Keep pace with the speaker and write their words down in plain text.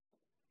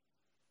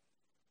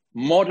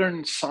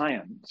modern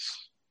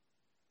science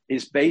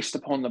is based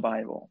upon the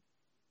Bible.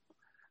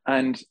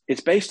 And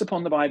it's based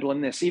upon the Bible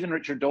in this. Even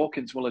Richard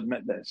Dawkins will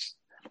admit this,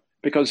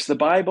 because the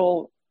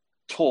Bible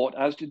taught,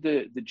 as did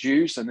the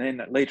Jews, and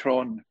then later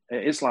on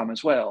Islam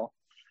as well,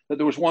 that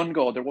there was one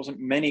God. There wasn't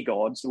many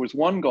gods. There was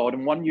one God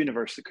and one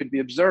universe that could be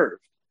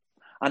observed.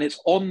 And it's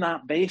on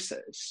that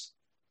basis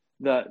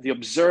that the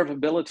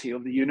observability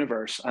of the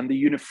universe and the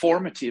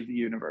uniformity of the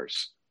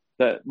universe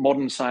that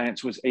modern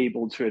science was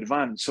able to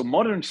advance. So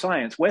modern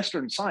science,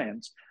 Western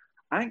science,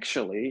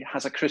 actually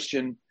has a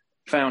Christian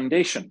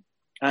foundation.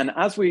 And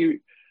as we,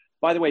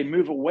 by the way,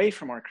 move away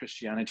from our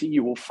Christianity,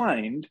 you will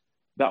find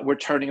that we're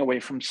turning away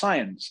from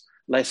science.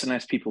 Less and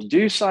less people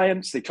do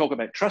science. They talk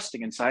about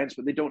trusting in science,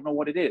 but they don't know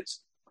what it is.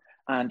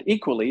 And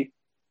equally,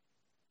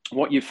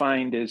 what you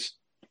find is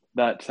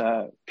that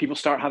people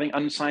start having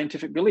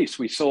unscientific beliefs.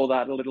 We saw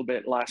that a little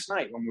bit last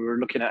night when we were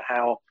looking at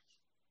how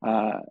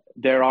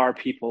there are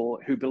people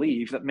who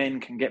believe that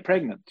men can get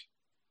pregnant.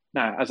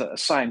 Now, as a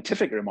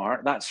scientific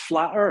remark, that's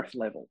flat earth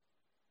level,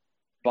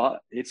 but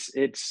it's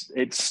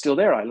still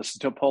there. I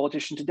listened to a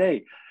politician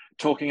today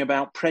talking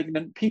about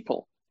pregnant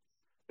people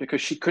because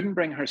she couldn't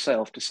bring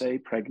herself to say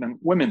pregnant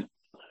women.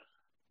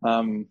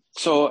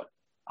 So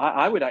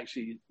I would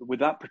actually, with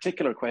that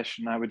particular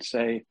question, I would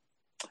say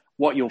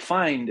what you'll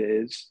find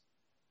is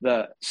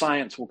that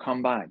science will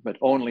come back, but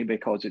only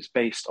because it's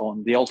based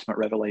on the ultimate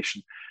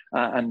revelation.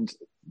 And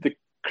the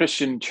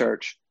Christian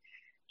church,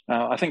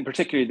 I think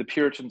particularly the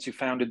Puritans who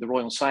founded the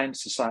Royal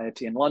Science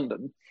Society in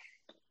London,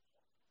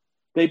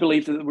 they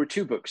believed that there were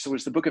two books. There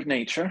was the book of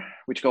nature,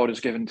 which God has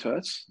given to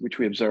us, which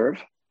we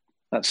observe.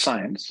 That's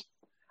science.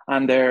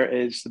 And there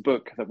is the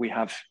book that we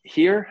have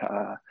here,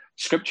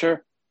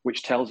 Scripture,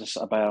 which tells us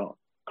about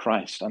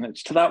Christ. And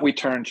it's to that we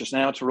turn just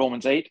now, to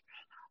Romans 8.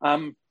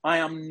 I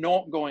am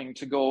not going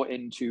to go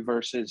into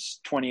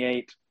verses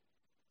 28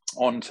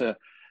 on to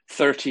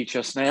 30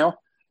 just now.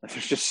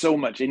 There's just so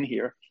much in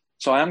here.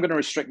 So I am going to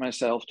restrict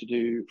myself to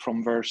do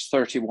from verse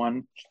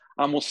 31,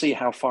 and we'll see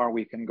how far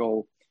we can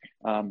go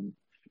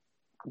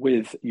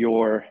with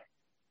your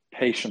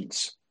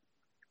patience.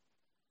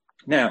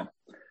 Now,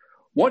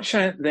 what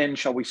then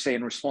shall we say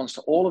in response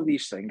to all of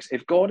these things?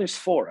 If God is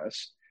for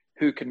us,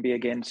 who can be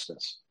against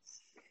us?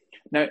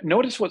 Now,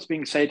 notice what's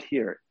being said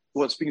here.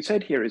 What's being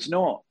said here is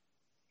not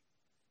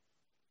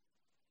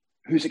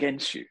who's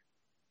against you.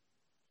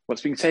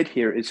 What's being said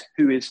here is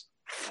who is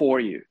for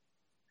you.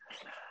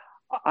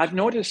 I've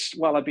noticed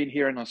while I've been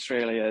here in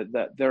Australia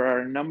that there are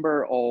a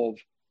number of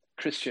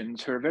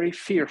Christians who are very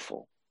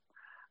fearful.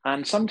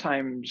 And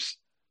sometimes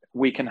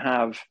we can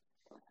have,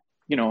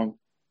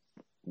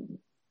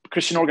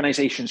 Christian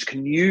organizations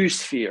can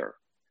use fear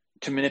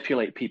to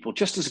manipulate people,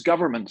 just as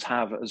governments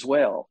have as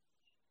well.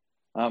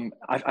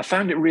 I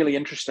found it really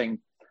interesting.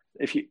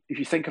 If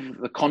you think of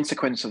the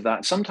consequence of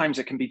that, sometimes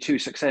it can be too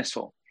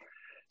successful.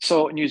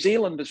 So New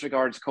Zealand, as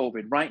regards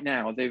COVID, right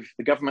now, the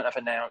government have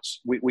announced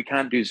we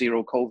can't do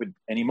zero COVID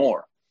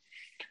anymore.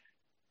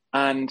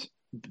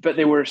 But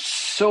they were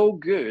so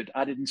good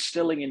at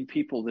instilling in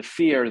people the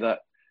fear that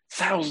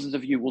thousands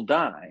of you will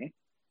die,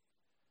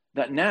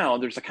 that now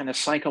there's a kind of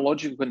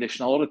psychological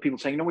condition. A lot of people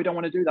saying, no, we don't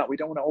want to do that. We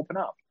don't want to open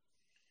up.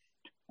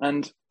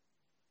 And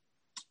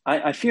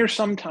I fear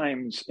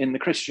sometimes in the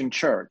Christian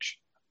church,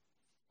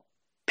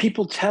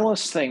 people tell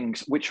us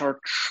things which are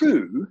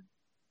true,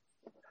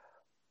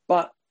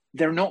 but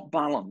they're not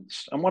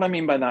balanced. And what I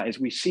mean by that is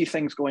we see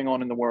things going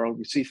on in the world,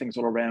 we see things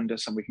all around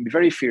us, and we can be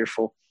very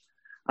fearful.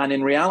 And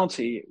in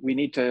reality, we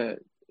need to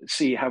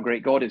see how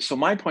great God is. So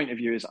my point of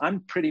view is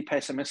I'm pretty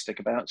pessimistic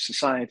about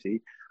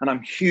society, and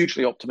I'm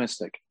hugely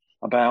optimistic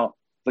about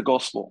the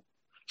gospel.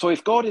 So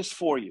if God is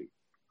for you,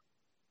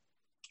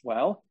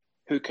 well,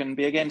 who can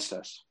be against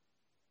us?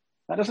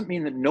 That doesn't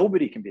mean that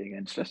nobody can be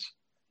against us.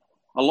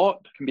 A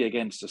lot can be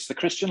against us. The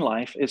Christian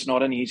life is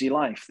not an easy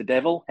life. The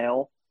devil,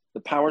 hell, the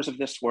powers of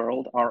this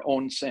world, our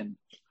own sin.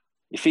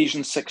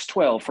 Ephesians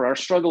 6:12, for our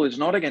struggle is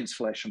not against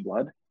flesh and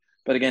blood,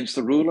 but against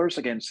the rulers,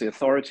 against the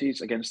authorities,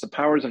 against the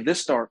powers of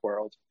this dark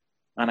world,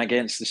 and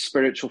against the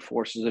spiritual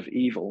forces of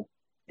evil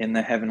in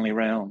the heavenly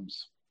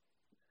realms.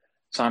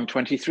 Psalm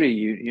 23,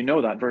 you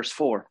know that, verse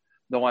 4.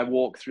 Though I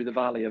walk through the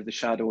valley of the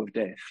shadow of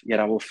death, yet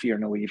I will fear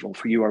no evil,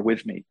 for you are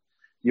with me.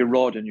 Your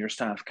rod and your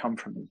staff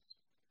comfort me.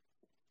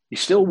 You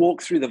still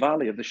walk through the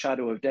valley of the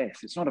shadow of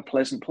death. It's not a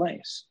pleasant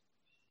place.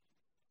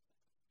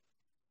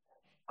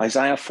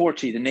 Isaiah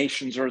 40, the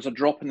nations are as a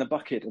drop in the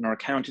bucket and are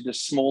counted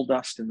as small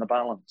dust in the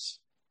balance.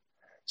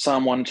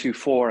 Psalm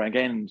 124,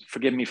 again,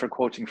 forgive me for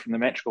quoting from the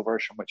Metrical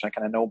version, which I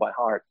kind of know by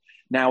heart.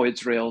 Now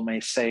Israel may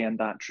say, and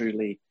that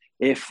truly,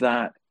 if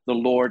that the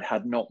Lord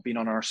had not been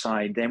on our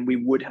side, then we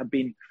would have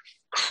been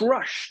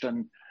crushed.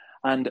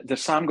 And the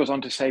psalm goes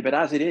on to say, but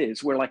as it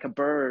is, we're like a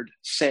bird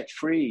set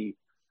free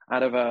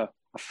out of a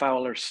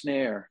fowler's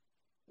snare.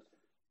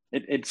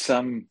 There's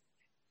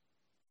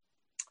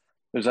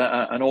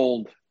an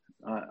old,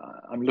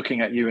 I'm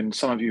looking at you, and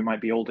some of you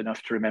might be old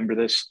enough to remember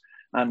this,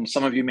 and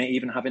some of you may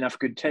even have enough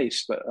good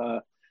taste, but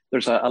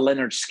there's a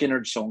Leonard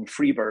Skinner song,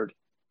 Freebird,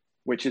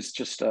 which is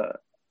just a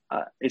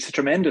it's a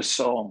tremendous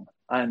song.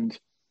 And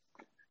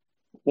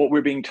what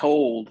we're being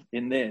told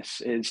in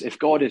this is, if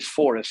God is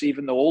for us,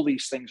 even though all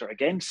these things are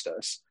against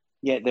us,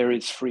 yet there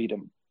is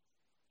freedom.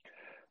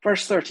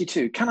 Verse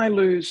 32, can I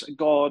lose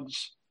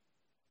God's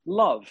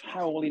love?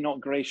 How will he not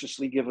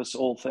graciously give us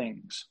all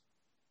things?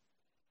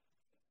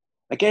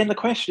 Again, the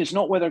question is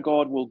not whether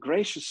God will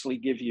graciously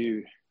give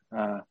you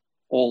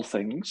all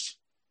things.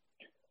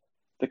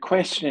 The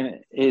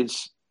question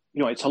is,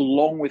 it's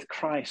along with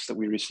Christ that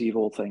we receive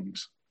all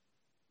things.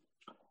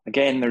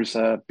 Again, there's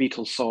a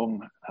Beatles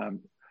song,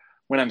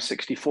 when I'm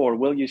 64,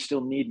 will you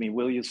still need me?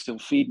 Will you still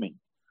feed me?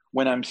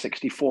 When I'm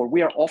 64,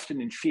 we are often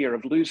in fear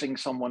of losing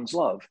someone's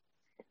love.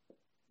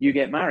 You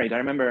get married. I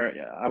remember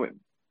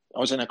I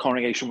was in a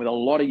congregation with a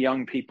lot of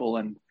young people,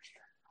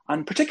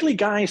 and particularly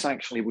guys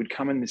actually would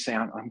come in and say,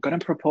 I'm going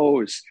to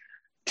propose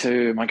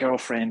to my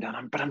girlfriend,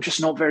 but I'm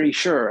just not very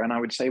sure. And I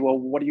would say, well,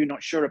 what are you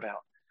not sure about?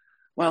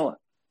 Well,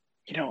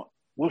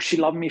 will she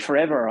love me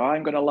forever?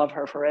 I'm going to love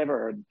her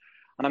forever. And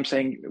I'm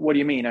saying, what do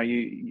you mean? Are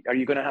you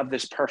going to have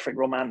this perfect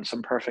romance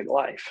and perfect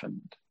life?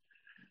 And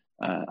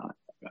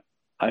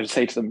I would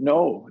say to them,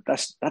 no,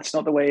 that's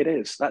not the way it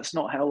is. That's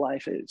not how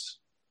life is.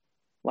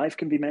 Life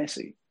can be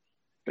messy,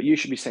 but you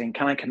should be saying,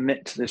 can I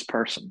commit to this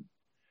person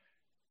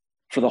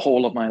for the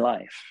whole of my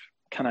life?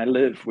 Can I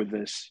live with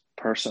this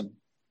person?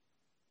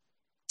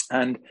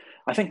 And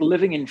I think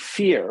living in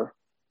fear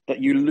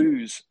that you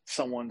lose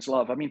someone's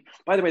love. I mean,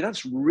 by the way,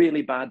 that's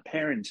really bad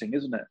parenting,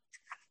 isn't it?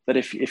 That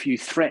if you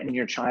threaten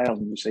your child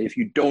and you say, if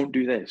you don't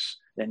do this,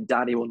 then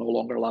daddy will no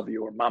longer love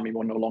you or mommy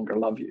will no longer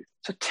love you.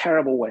 It's a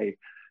terrible way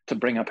to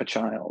bring up a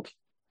child.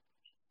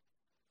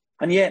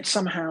 And yet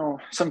somehow,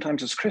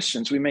 sometimes as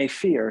Christians, we may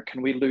fear,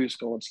 can we lose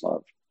God's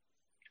love?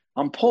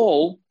 And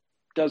Paul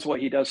does what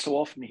he does so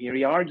often here.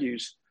 He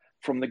argues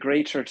from the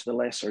greater to the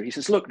lesser. He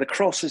says, look, the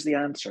cross is the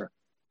answer.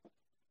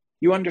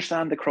 You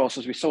understand the cross,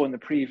 as we saw in the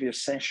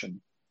previous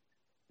session.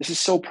 This is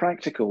so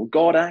practical.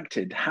 God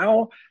acted.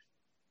 How?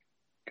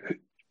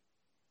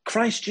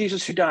 Christ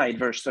Jesus who died,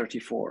 verse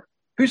 34.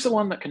 Who's the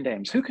one that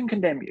condemns? Who can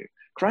condemn you?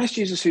 Christ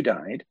Jesus who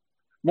died,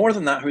 more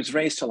than that, who is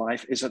raised to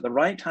life, is at the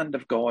right hand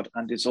of God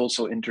and is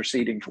also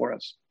interceding for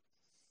us.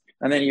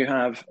 And then you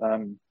have,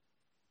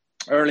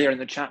 earlier in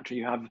the chapter,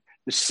 you have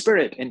the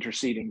Spirit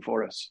interceding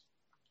for us.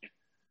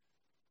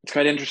 It's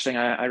quite interesting.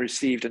 I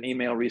received an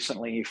email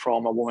recently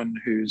from a woman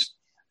who's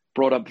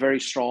brought up very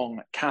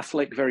strong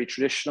Catholic, very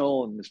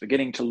traditional, and is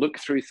beginning to look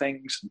through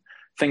things and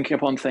thinking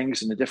upon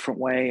things in a different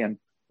way. And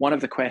one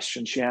of the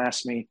questions she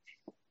asked me,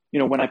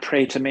 when I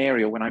pray to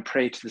Mary or when I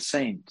pray to the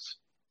saints.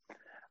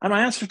 And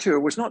my answer to her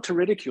was not to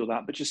ridicule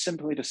that, but just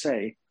simply to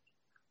say,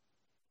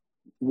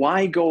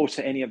 why go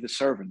to any of the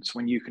servants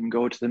when you can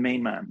go to the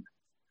main man?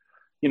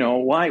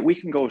 Why we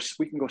can go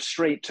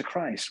straight to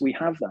Christ. We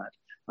have that.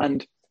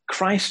 And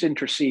Christ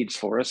intercedes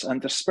for us and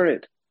the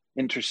Spirit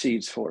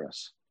intercedes for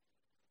us.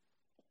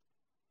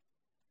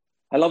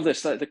 I love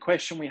this, the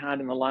question we had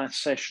in the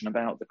last session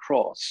about the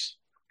cross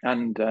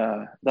and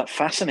that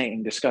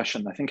fascinating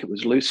discussion. I think it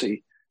was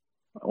Lucy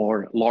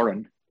or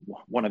Lauren,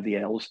 one of the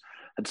L's,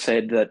 had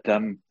said that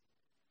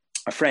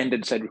a friend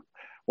had said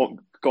what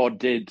God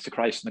did to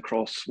Christ on the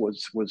cross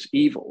was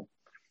evil.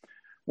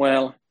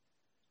 Well,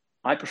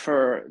 I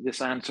prefer this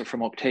answer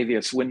from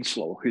Octavius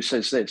Winslow, who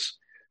says this: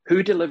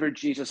 who delivered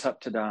Jesus up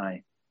to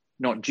die?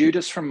 Not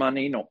Judas for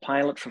money, not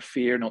Pilate for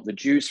fear, not the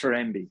Jews for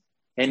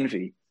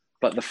envy,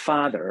 but the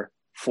Father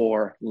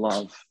for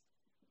love.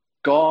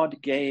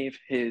 God gave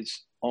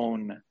his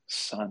own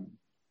Son.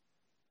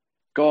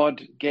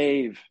 God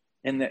gave,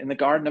 in the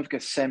Garden of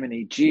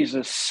Gethsemane,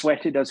 Jesus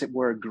sweated, as it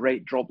were,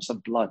 great drops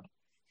of blood.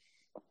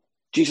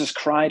 Jesus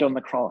cried on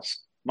the cross,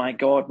 my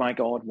God,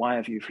 why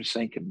have you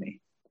forsaken me?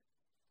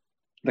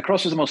 The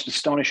cross is the most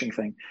astonishing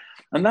thing.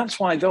 And that's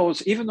why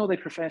those, even though they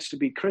profess to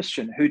be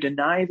Christian, who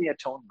deny the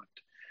atonement,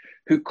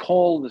 who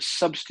call the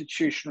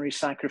substitutionary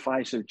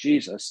sacrifice of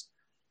Jesus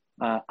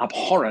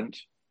abhorrent,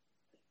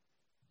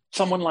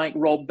 someone like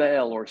Rob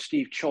Bell or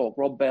Steve Chalke,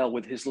 Rob Bell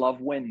with his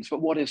love wins.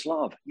 But what is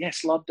love?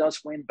 Yes, love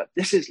does win, but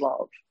this is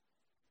love,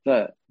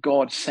 that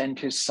God sent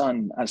his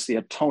Son as the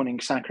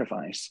atoning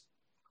sacrifice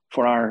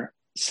for our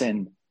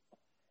sin.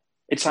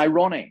 It's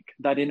ironic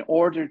that in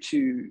order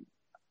to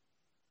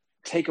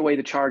take away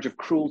the charge of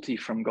cruelty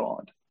from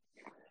God,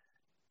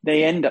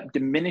 they end up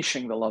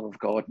diminishing the love of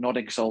God, not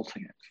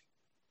exalting it.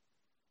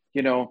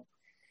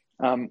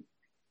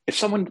 If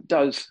someone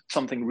does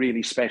something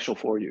really special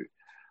for you,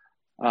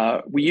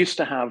 we used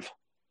to have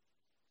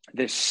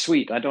this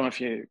sweet, I don't know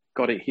if you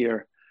got it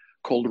here,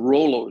 called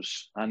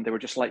Rolos, and they were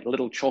just like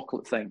little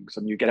chocolate things,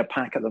 and you get a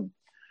pack of them.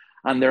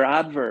 And their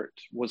advert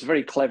was a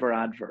very clever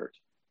advert.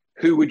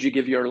 Who would you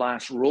give your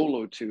last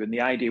Rolo to? And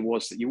the idea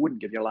was that you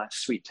wouldn't give your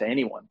last sweet to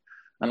anyone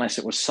unless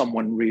it was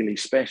someone really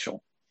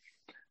special.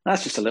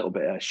 That's just a little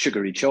bit of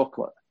sugary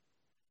chocolate.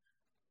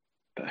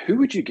 But who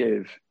would you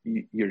give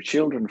your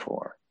children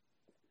for?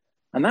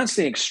 And that's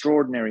the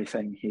extraordinary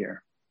thing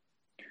here.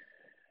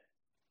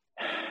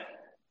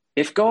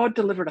 If God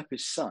delivered up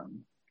his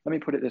Son, let me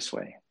put it this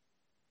way,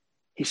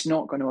 he's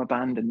not going to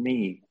abandon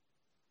me.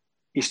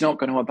 He's not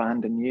going to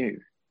abandon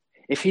you.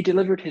 If he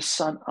delivered his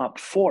son up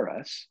for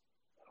us,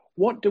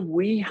 what do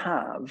we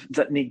have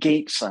that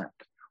negates that?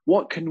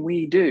 What can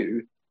we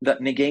do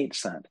that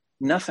negates that?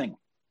 Nothing.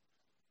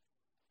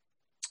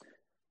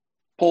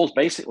 Paul's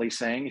basically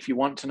saying, if you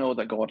want to know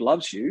that God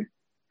loves you,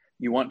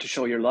 you want to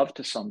show your love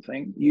to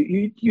something,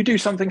 you do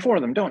something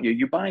for them, don't you?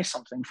 You buy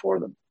something for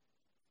them.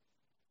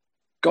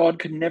 God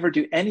could never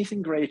do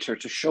anything greater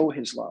to show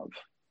his love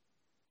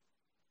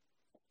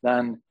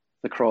than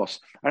the cross.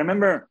 I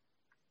remember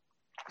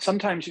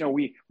sometimes,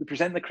 we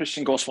present the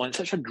Christian gospel in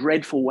such a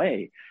dreadful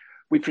way.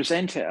 We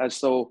present it as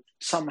though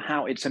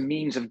somehow it's a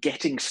means of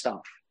getting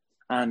stuff.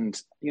 And,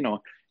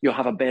 you'll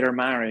have a better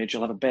marriage,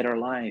 you'll have a better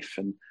life,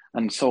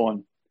 and so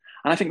on.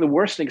 And I think the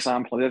worst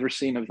example I've ever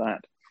seen of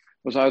that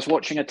was I was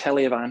watching a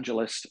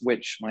televangelist,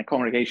 which my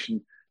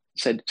congregation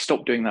said,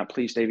 stop doing that,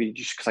 please, David,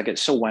 just because I get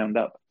so wound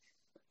up.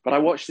 But I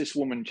watched this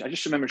woman, I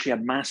just remember she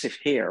had massive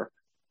hair,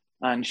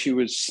 and she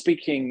was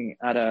speaking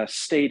at a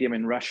stadium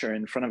in Russia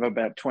in front of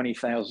about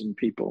 20,000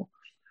 people.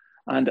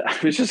 And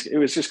it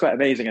was just quite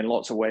amazing in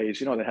lots of ways.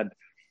 They had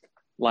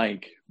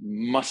like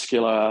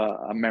muscular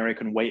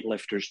American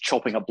weightlifters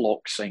chopping a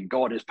block saying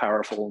God is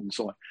powerful and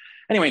so on.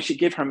 Anyway, she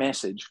gave her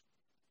message.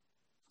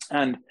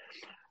 And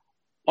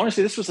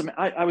honestly,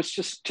 I was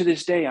just, to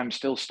this day, I'm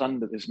still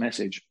stunned at this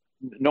message,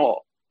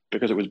 not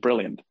because it was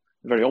brilliant,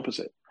 the very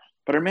opposite.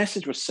 But her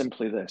message was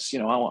simply this,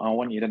 I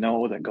want you to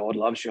know that God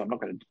loves you. I'm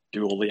not going to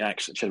do all the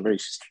accents. She had a very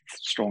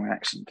strong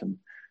accent. And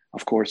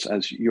of course,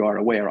 as you are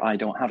aware, I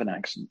don't have an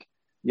accent.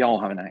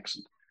 Y'all have an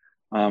accent.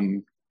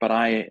 But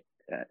I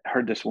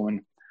heard this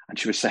woman, and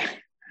she was saying,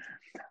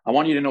 I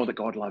want you to know that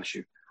God loves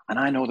you. And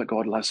I know that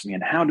God loves me.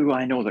 And how do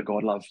I know that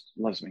God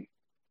loves me?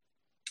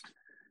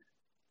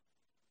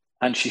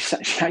 And she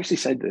actually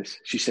said this.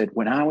 She said,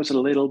 when I was a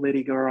little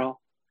bitty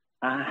girl,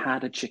 I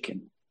had a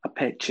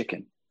pet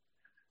chicken.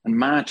 And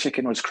my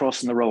chicken was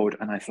crossing the road.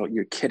 And I thought,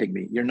 you're kidding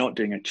me. You're not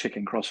doing a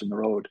chicken crossing the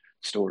road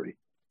story.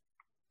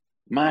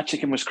 My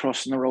chicken was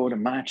crossing the road,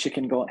 and my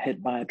chicken got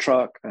hit by a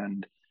truck.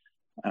 And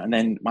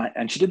then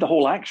she did the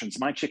whole actions.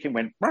 My chicken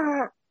went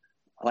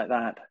like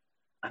that.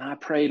 And I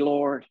prayed,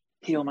 Lord,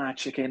 heal my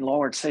chicken.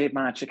 Lord, save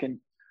my chicken.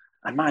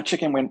 And my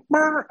chicken went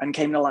and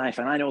came to life.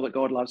 And I know that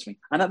God loves me.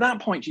 And at that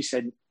point, she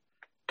said,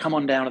 come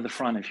on down to the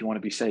front if you want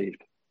to be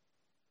saved.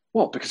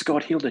 What? Because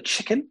God healed a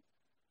chicken?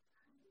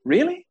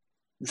 Really?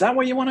 Is that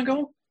where you want to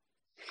go?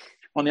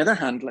 On the other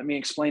hand, let me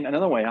explain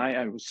another way.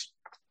 I was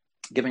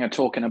giving a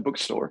talk in a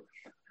bookstore,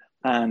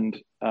 and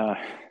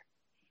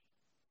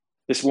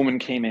this woman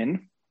came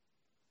in,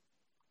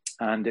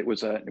 and it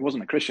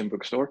wasn't a Christian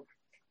bookstore.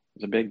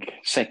 It was a big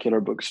secular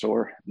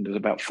bookstore, and there was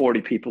about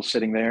 40 people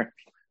sitting there,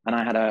 and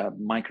I had a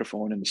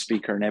microphone and a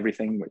speaker and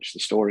everything, which the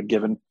store had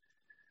given.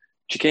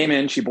 She came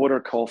in, she bought her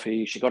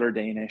coffee, she got her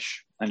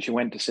Danish, and she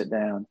went to sit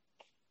down.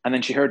 And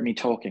then she heard me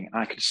talking.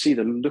 I could see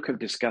the look of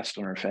disgust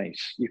on her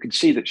face. You could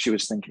see that she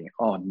was thinking,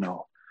 oh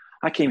no,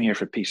 I came here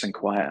for peace and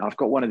quiet. I've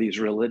got one of these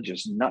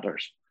religious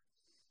nutters.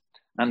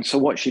 And so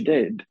what she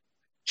did,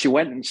 she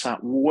went and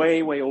sat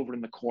way, way over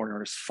in the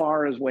corner, as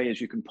far away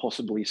as you can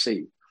possibly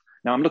see.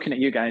 Now I'm looking at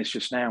you guys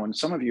just now, and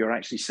some of you are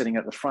actually sitting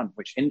at the front,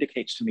 which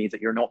indicates to me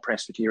that you're not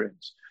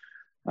Presbyterians.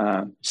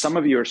 Some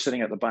of you are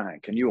sitting at the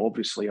back, and you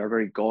obviously are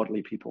very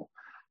godly people.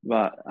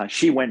 But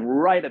she went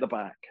right at the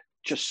back,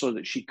 just so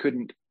that she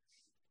couldn't,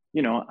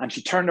 and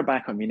she turned her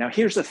back on me. Now,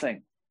 here's the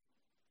thing.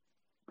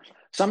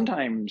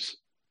 Sometimes,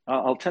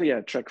 I'll tell you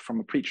a trick from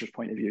a preacher's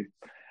point of view.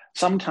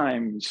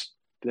 Sometimes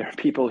there are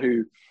people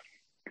who,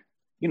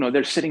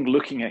 they're sitting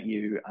looking at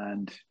you,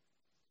 and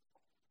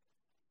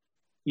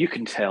you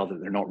can tell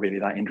that they're not really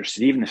that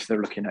interested, even if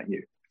they're looking at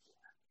you.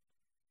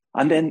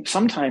 And then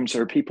sometimes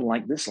there are people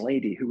like this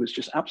lady who was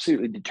just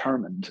absolutely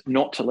determined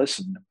not to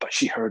listen, but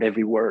she heard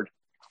every word.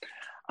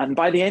 And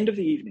by the end of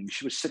the evening,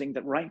 she was sitting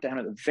right down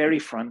at the very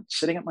front,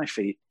 sitting at my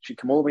feet. She'd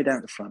come all the way down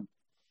at the front.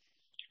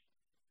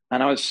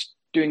 And I was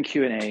doing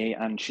Q&A,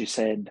 and she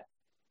said,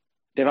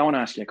 Dave, I want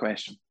to ask you a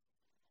question.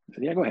 I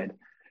said, yeah, go ahead.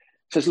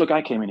 She says, look,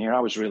 I came in here. I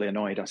was really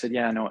annoyed. I said,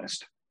 yeah, I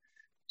noticed. I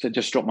said,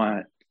 just dropped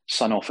my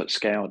son off at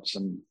Scouts,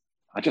 and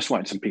I just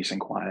wanted some peace and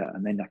quiet.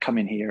 And then I come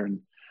in here, and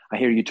I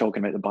hear you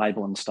talking about the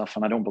Bible and stuff,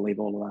 and I don't believe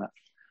all of that.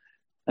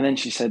 And then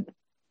she said,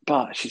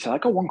 I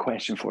got one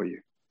question for you.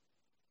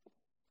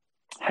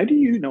 How do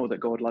you know that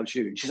God loves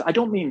you? She said,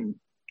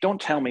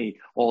 don't tell me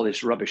all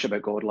this rubbish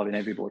about God loving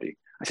everybody.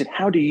 I said,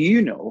 how do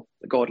you know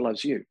that God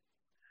loves you?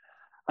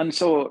 And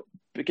so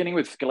beginning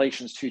with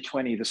Galatians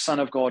 2:20, the Son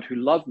of God who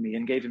loved me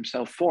and gave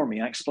himself for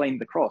me, I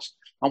explained the cross.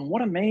 And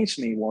what amazed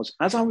me was,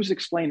 as I was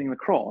explaining the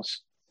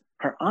cross,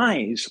 her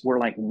eyes were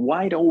like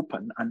wide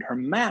open and her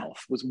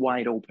mouth was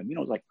wide open,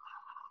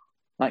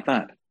 like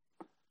that.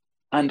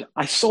 And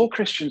I saw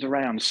Christians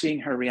around seeing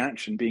her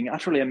reaction, being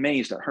utterly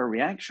amazed at her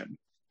reaction.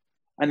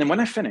 And then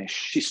when I finished,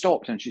 she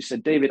stopped and she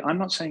said, David, I'm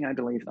not saying I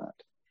believe that.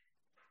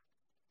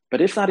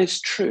 But if that is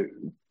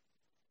true,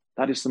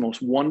 that is the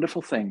most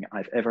wonderful thing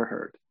I've ever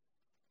heard.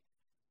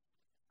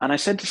 And I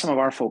said to some of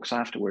our folks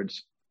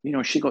afterwards,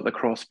 she got the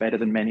cross better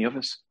than many of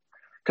us.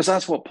 Because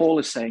that's what Paul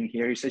is saying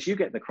here. He says, you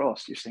get the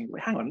cross. You're saying,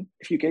 well, hang on,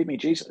 if you gave me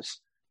Jesus,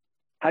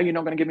 how are you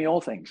not going to give me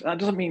all things? That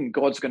doesn't mean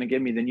God's going to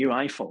give me the new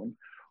iPhone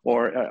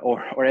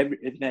or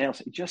everything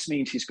else. It just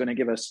means he's going to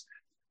give us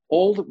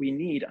all that we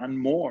need and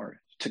more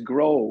to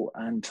grow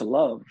and to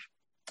love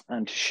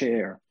and to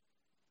share.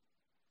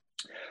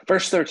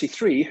 Verse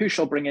 33, who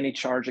shall bring any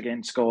charge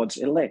against God's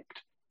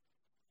elect?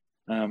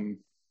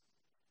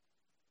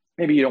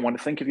 Maybe you don't want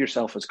to think of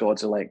yourself as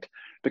God's elect,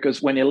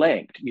 because when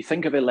elect, you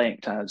think of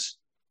elect as,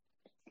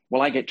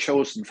 well, I get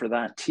chosen for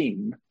that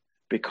team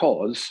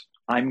because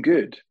I'm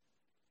good.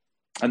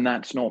 And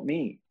that's not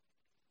me.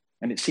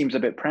 And it seems a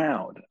bit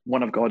proud,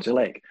 one of God's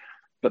elect.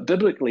 But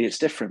biblically, it's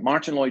different.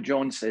 Martin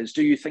Lloyd-Jones says,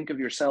 do you think of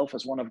yourself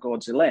as one of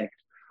God's elect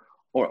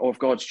or of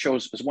God's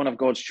as one of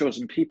God's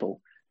chosen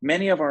people?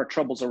 Many of our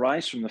troubles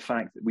arise from the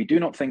fact that we do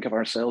not think of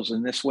ourselves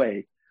in this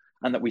way,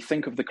 and that we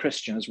think of the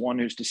Christian as one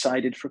who's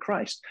decided for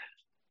Christ.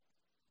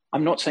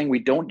 I'm not saying we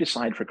don't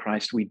decide for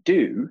Christ, we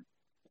do,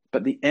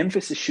 but the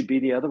emphasis should be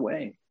the other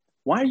way.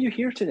 Why are you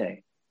here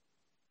today?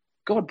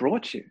 God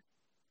brought you.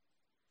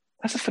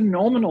 That's a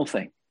phenomenal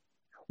thing.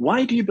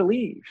 Why do you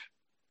believe?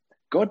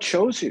 God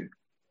chose you.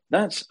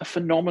 That's a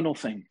phenomenal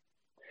thing.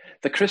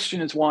 The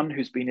Christian is one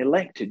who's been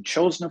elected,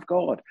 chosen of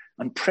God,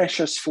 and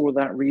precious for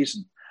that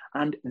reason.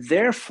 And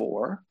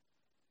therefore,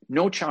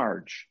 no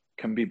charge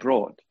can be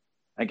brought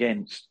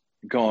against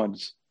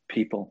God's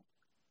people.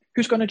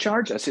 Who's going to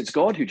charge us? It's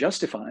God who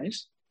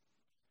justifies.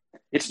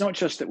 It's not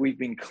just that we've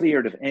been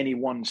cleared of any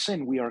one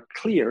sin. We are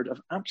cleared of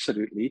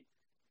absolutely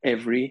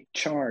every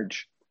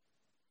charge.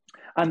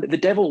 And the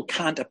devil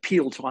can't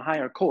appeal to a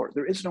higher court.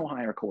 There is no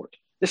higher court.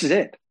 This is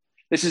it.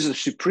 This is the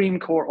Supreme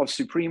Court of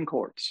Supreme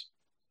Courts.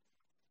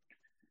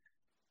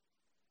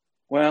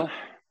 Well,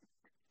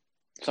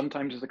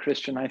 sometimes as a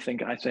Christian, I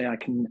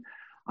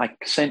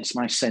sense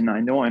my sin.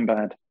 I know I'm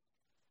bad.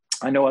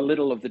 I know a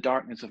little of the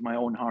darkness of my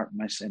own heart and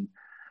my sin.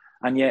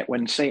 And yet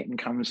when Satan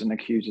comes and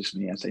accuses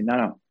me, I say,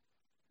 no,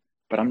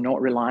 but I'm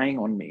not relying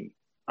on me.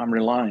 I'm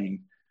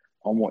relying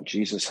on what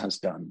Jesus has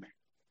done.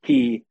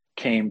 He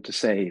came to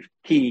save.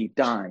 He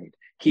died.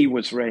 He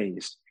was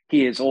raised.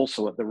 He is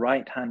also at the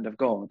right hand of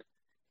God,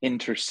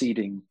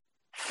 interceding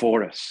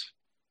for us.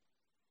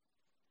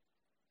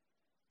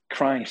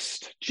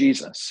 Christ,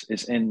 Jesus,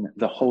 is in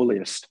the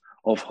holiest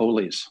of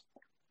holies.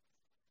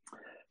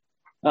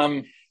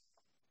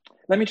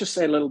 Let me just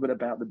say a little bit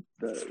about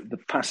the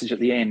passage at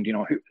the end,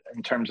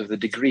 in terms of the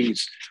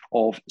degrees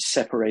of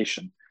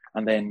separation,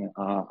 and then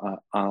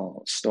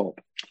I'll stop.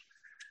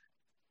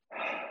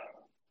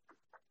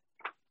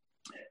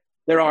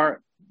 There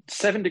are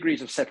 7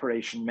 degrees of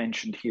separation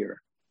mentioned here: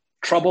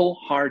 trouble,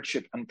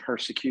 hardship, and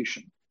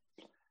persecution.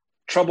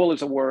 Trouble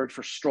is a word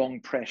for strong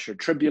pressure.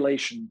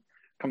 Tribulation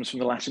comes from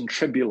the Latin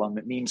tribulum.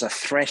 It means a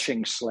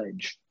threshing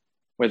sledge,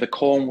 where the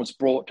corn was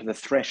brought to the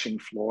threshing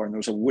floor and there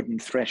was a wooden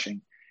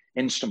threshing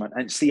instrument.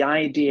 And it's the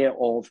idea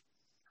of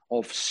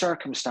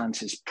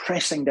circumstances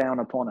pressing down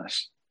upon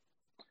us.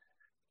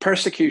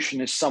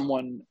 Persecution is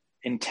someone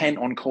intent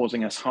on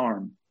causing us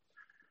harm.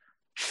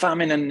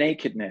 Famine and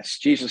nakedness.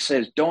 Jesus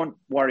says, don't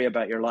worry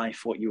about your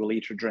life, what you will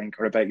eat or drink,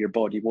 or about your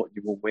body, what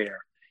you will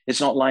wear.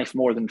 It's not life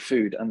more than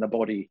food and the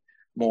body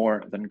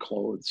more than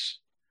clothes.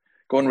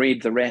 Go and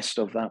read the rest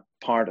of that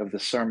part of the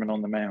Sermon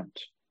on the Mount.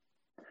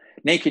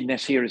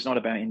 Nakedness here is not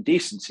about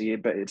indecency,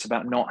 but it's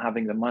about not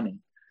having the money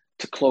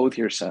to clothe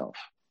yourself.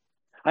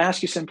 I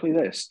ask you simply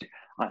this.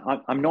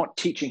 I'm not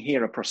teaching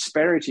here a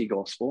prosperity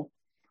gospel,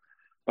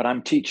 but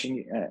I'm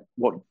teaching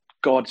what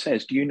God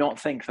says. Do you not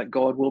think that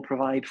God will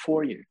provide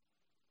for you?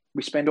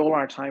 We spend all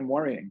our time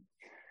worrying.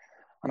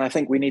 And I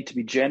think we need to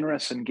be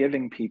generous in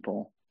giving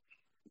people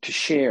to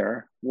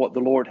share what the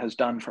Lord has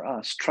done for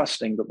us,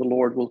 trusting that the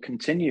Lord will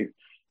continue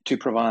to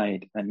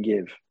provide and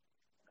give.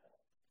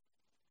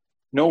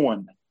 No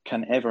one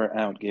can ever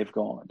outgive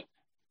God.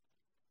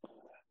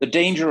 The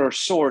danger or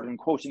sword, and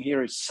quoting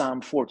here is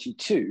Psalm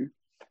 42.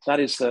 That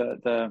is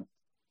the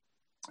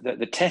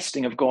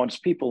testing of God's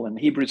people. And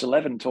Hebrews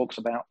 11 talks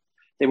about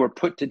they were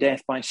put to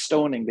death by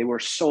stoning. They were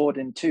sawed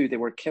in two. They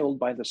were killed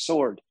by the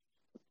sword.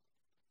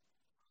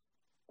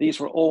 These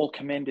were all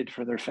commended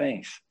for their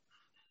faith.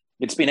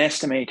 It's been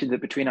estimated that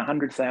between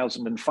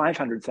 100,000 and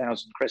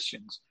 500,000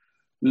 Christians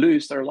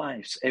lose their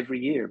lives every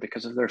year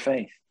because of their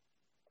faith.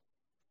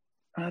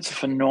 That's a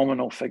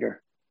phenomenal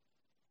figure.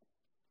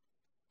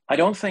 I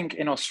don't think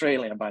in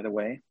Australia, by the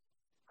way,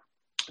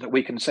 that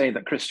we can say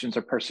that Christians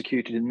are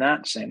persecuted in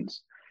that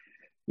sense.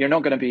 You're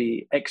not going to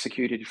be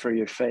executed for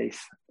your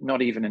faith,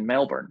 not even in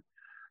Melbourne.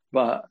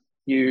 But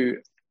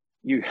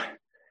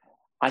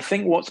I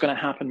think what's going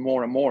to happen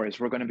more and more is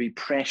we're going to be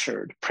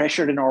pressured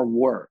in our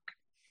work,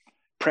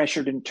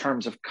 pressured in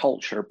terms of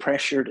culture,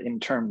 pressured in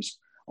terms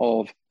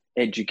of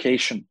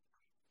education.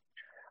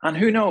 And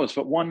who knows,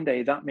 but one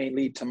day that may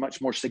lead to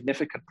much more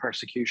significant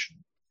persecution.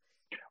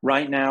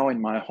 Right now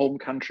in my home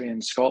country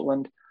in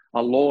Scotland,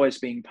 a law is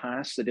being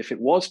passed that if it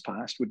was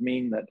passed would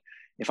mean that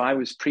if I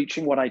was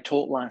preaching what I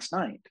taught last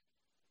night,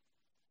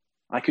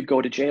 I could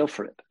go to jail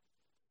for it.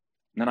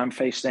 And then I'm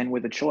faced then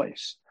with a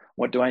choice.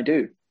 What do I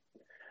do?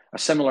 A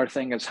similar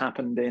thing has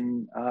happened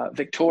in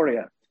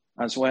Victoria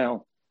as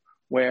well,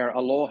 where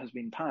a law has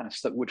been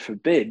passed that would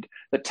forbid,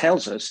 that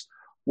tells us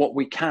what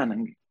we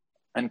can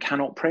and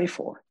cannot pray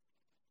for.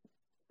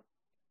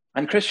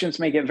 And Christians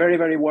may get very,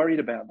 very worried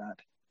about that.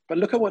 But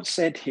look at what's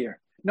said here.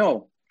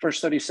 No, verse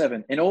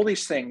 37, in all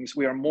these things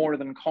we are more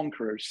than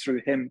conquerors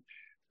through him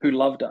who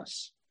loved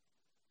us.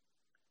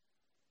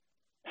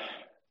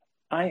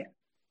 I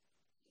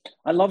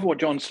love what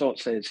John Stott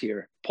says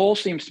here. Paul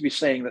seems to be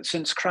saying that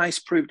since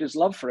Christ proved his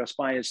love for us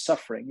by his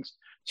sufferings,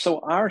 so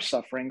our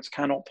sufferings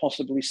cannot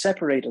possibly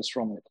separate us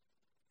from it.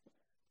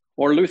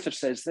 Or Luther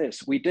says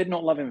this, we did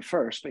not love him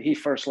first, but he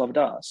first loved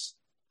us.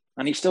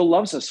 And he still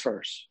loves us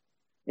first.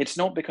 It's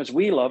not because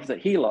we love that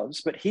he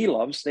loves, but he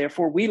loves,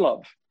 therefore we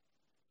love.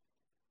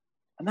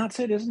 And that's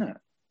it, isn't it?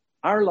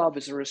 Our love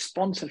is a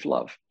responsive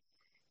love.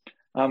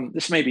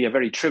 This may be a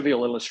very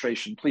trivial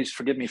illustration. Please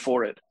forgive me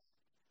for it.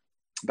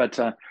 But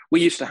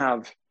we used to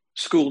have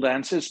school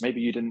dances.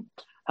 Maybe you didn't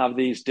have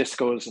these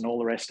discos and all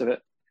the rest of it.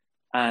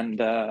 And,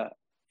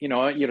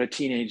 you're a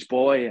teenage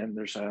boy and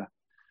there's a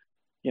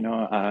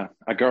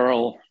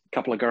girl, a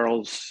couple of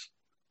girls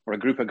or a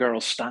group of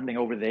girls standing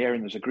over there.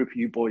 And there's a group of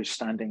you boys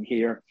standing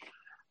here.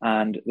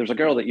 And there's a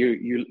girl that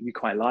you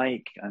quite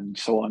like and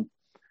so on.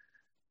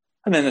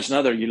 And then there's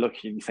another, you look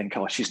and you think,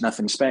 oh, she's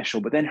nothing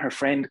special. But then her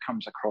friend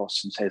comes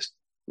across and says,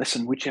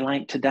 listen, would you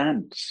like to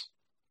dance?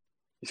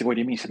 You say, what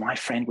do you mean? He said, my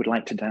friend would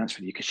like to dance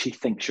with you because she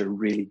thinks you're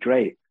really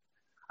great.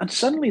 And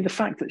suddenly the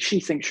fact that she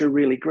thinks you're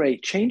really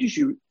great changes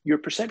your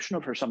perception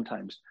of her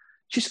sometimes.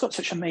 She's got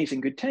such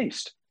amazing good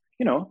taste.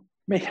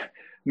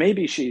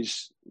 Maybe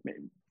she's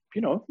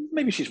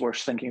worth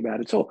thinking about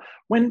it. So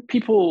what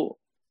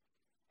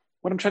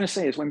I'm trying to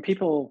say is when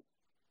people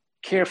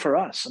care for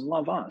us and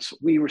love us,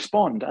 we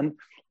respond.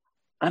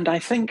 And I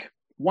think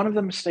one of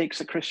the mistakes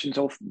that Christians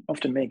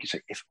often make is,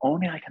 if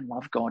only I can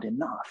love God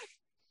enough,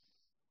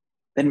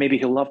 then maybe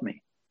he'll love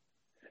me.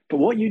 But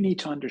what you need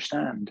to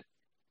understand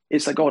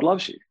is that God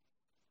loves you.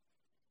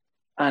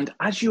 And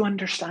as you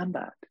understand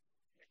that,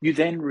 you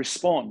then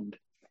respond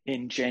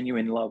in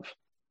genuine love.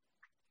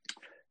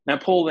 Now,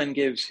 Paul then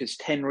gives his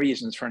 10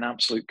 reasons for an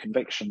absolute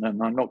conviction,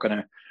 and I'm not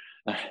going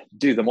to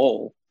do them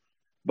all,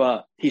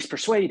 but he's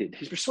persuaded.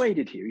 He's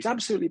persuaded here. He's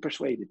absolutely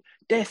persuaded.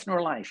 Death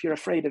nor life. You're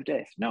afraid of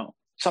death. No.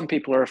 Some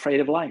people are afraid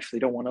of life. They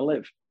don't want to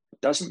live.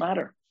 It doesn't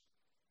matter.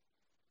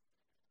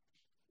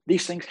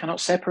 These things cannot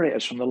separate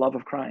us from the love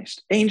of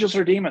Christ. Angels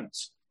or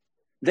demons,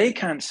 they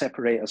can't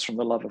separate us from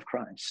the love of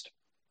Christ.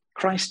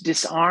 Christ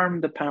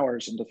disarmed the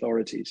powers and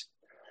authorities.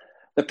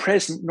 The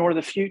present nor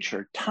the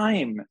future,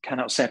 time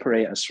cannot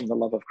separate us from the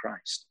love of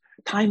Christ.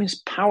 Time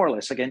is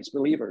powerless against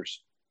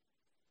believers.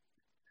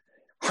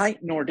 Height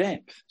nor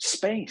depth,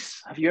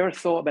 space. Have you ever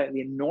thought about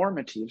the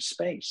enormity of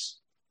space?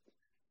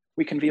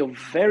 We can feel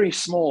very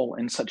small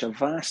in such a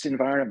vast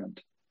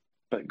environment,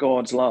 but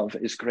God's love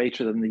is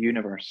greater than the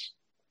universe.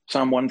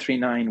 Psalm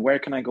 139, where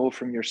can I go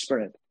from your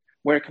spirit?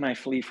 Where can I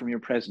flee from your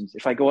presence?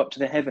 If I go up to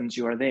the heavens,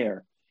 you are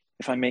there.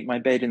 If I make my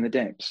bed in the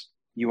depths,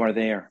 you are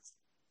there.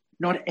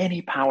 Not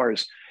any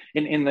powers.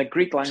 In the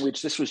Greek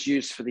language, this was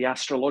used for the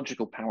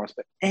astrological powers,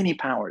 but any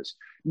powers,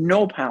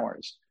 no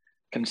powers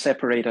can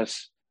separate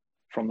us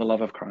from the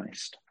love of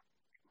Christ.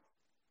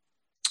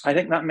 I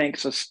think that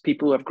makes us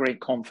people who have great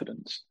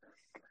confidence.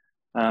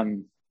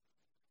 We're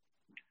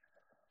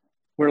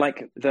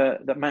like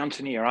the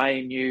mountaineer.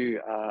 I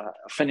knew a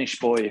Finnish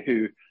boy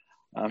who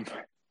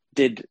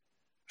did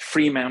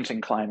free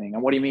mountain climbing.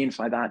 And what he means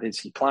by that is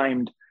he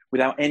climbed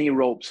without any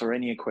ropes or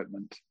any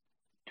equipment.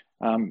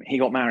 He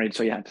got married,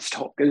 so he had to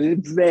stop. It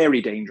was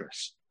very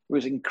dangerous. It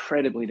was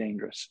incredibly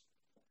dangerous.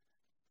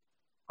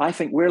 I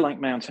think we're like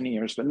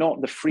mountaineers, but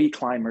not the free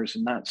climbers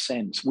in that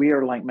sense. We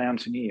are like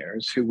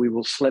mountaineers who we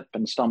will slip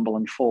and stumble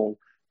and fall,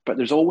 but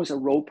there's always a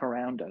rope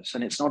around us,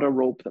 and it's not a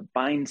rope that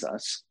binds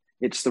us.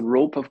 It's the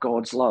rope of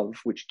God's love,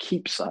 which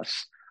keeps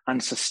us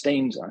and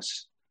sustains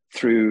us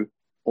through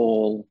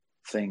all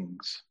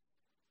things.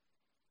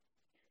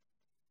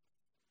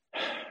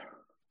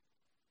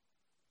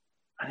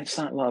 And it's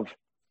that love.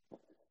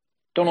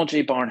 Donald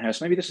J.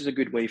 Barnhouse, maybe this is a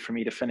good way for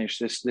me to finish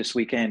this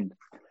weekend.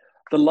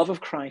 The love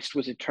of Christ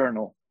was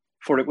eternal,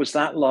 for it was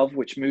that love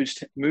which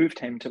moved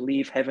him to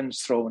leave heaven's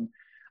throne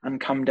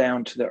and come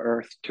down to the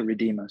earth to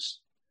redeem us.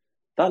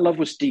 That love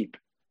was deep,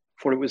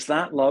 for it was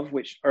that love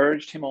which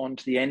urged him on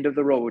to the end of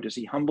the road as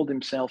he humbled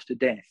himself to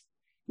death,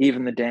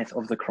 even the death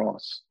of the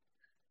cross.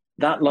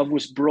 That love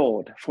was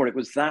broad, for it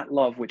was that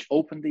love which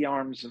opened the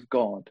arms of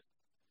God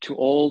to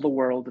all the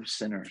world of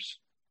sinners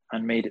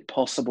and made it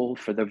possible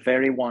for the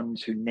very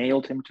ones who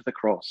nailed him to the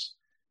cross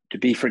to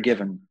be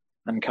forgiven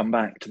and come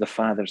back to the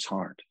Father's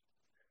heart.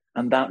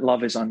 And that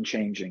love is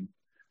unchanging,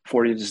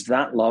 for it is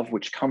that love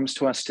which comes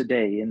to us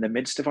today in the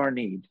midst of our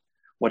need,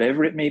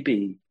 whatever it may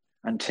be,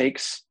 and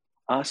takes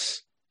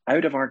us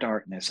out of our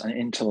darkness and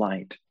into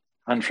light,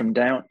 and from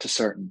doubt to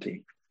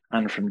certainty,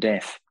 and from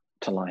death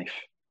to life.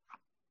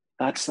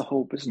 That's the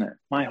hope, isn't it?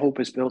 My hope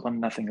is built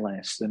on nothing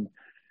less than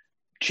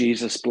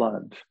Jesus'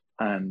 blood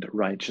and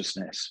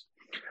righteousness.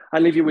 I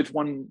leave you with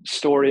one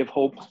story of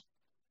hope.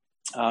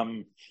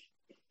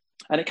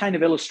 And it kind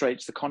of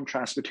illustrates the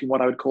contrast between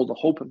what I would call the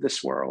hope of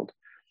this world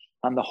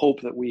and the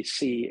hope that we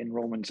see in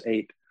Romans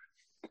 8.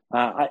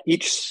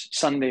 Each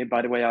Sunday,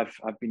 by the way,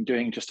 I've been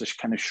doing just a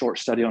kind of short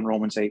study on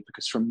Romans 8,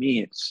 because for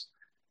me, it's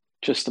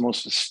just the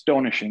most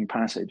astonishing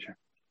passage.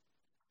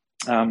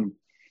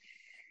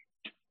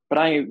 But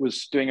I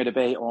was doing a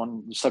debate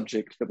on the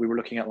subject that we were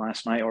looking at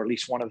last night, or at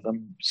least one of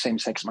them,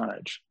 same-sex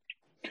marriage.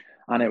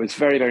 And it was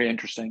very, very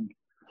interesting.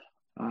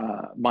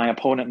 My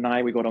opponent and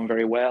I, we got on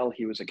very well.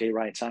 He was a gay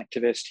rights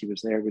activist. He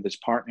was there with his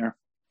partner.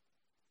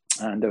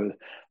 And there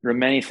are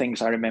many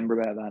things I remember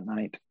about that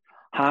night.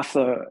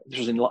 This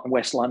was in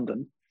West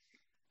London,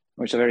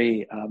 which is a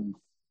very,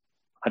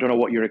 I don't know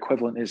what your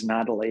equivalent is in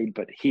Adelaide,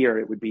 but here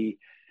it would be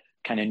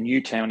kind of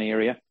Newtown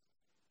area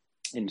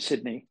in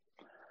Sydney.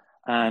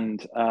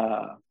 And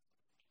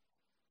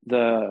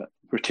there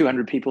were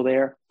 200 people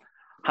there.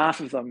 Half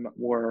of them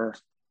were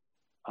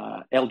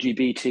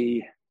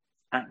LGBT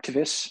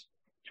activists,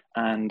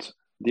 and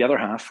the other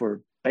half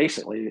were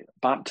basically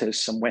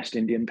Baptists and West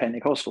Indian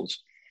Pentecostals.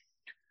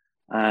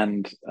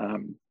 And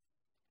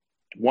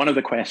one of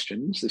the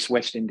questions, this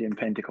West Indian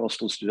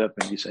Pentecostal stood up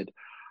and he said,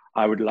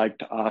 "I would like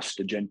to ask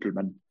the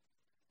gentleman,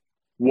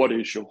 what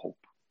is your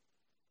hope?"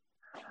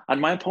 And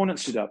my opponent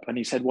stood up and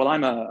he said, "Well,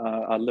 I'm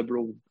a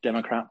liberal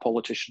Democrat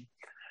politician."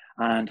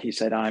 And he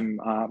said,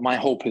 my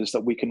hope is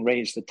that we can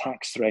raise the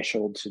tax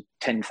threshold to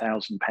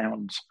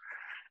 £10,000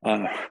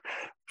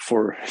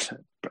 for.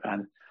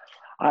 And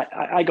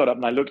I got up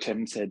and I looked at him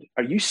and said,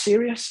 "Are you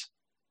serious?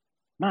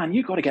 Man,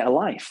 you got to get a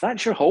life.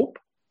 That's your hope?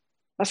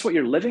 That's what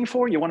you're living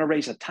for? You want to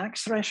raise a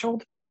tax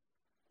threshold?"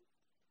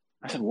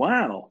 I said,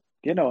 "Wow."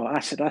 I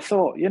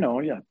thought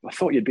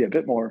you'd be a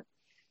bit more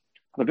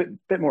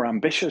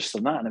ambitious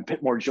than that and a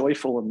bit more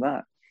joyful than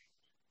that.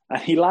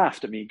 And he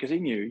laughed at me because he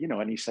knew,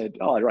 and he said,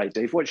 "Oh, right,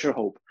 Dave, what's your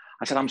hope?"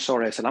 I said, "I'm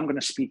sorry." I said, "I'm going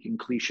to speak in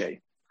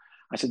cliche."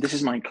 I said, "This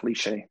is my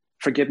cliche.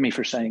 Forgive me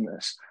for saying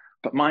this.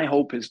 But my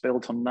hope is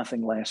built on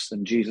nothing less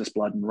than Jesus'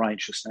 blood and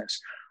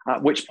righteousness."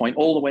 At which point,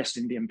 all the West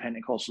Indian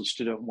Pentecostals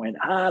stood up and went,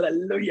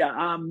 "Hallelujah,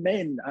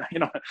 amen."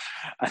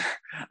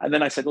 And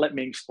then I said, "Let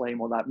me explain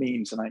what that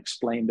means." And I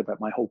explained about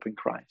my hope in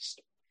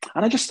Christ.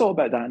 And I just thought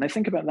about that. And I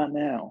think about that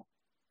now.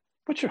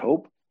 What's your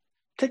hope?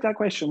 Take that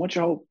question. What's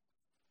your hope?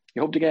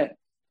 You hope to get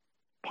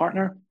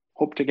partner,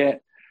 hope to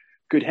get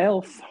good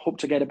health, hope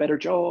to get a better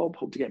job,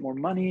 hope to get more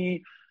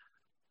money.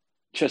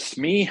 Just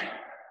me.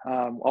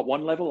 At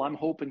one level, I'm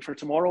hoping for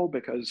tomorrow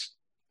because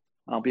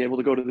I'll be able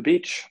to go to the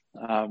beach.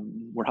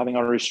 We're having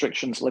our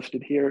restrictions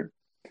lifted here.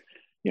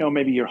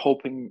 Maybe you're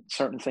hoping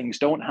certain things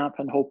don't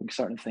happen, hoping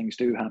certain things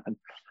do happen.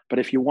 But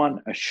if you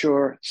want a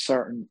sure,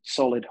 certain,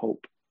 solid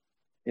hope,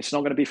 it's not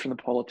going to be from the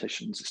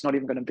politicians. It's not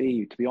even going to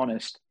be, to be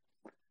honest,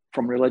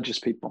 from religious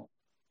people.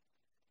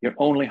 Your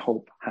only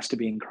hope has to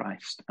be in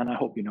Christ. And I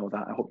hope you know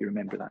that. I hope you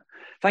remember that.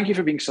 Thank you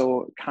for being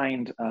so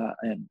kind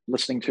and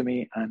listening to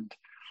me. And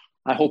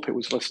I hope it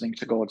was listening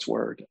to God's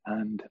word.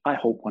 And I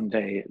hope one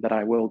day that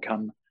I will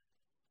come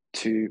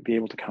to be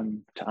able to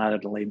come to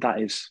Adelaide.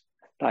 That is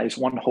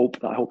one hope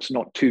that I hope is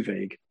not too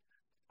vague.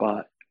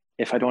 But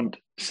if I don't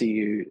see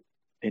you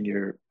in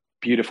your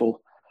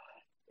beautiful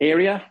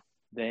area,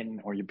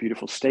 or your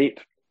beautiful state,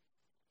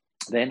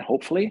 then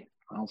hopefully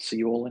I'll see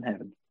you all in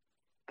heaven.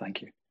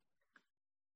 Thank you.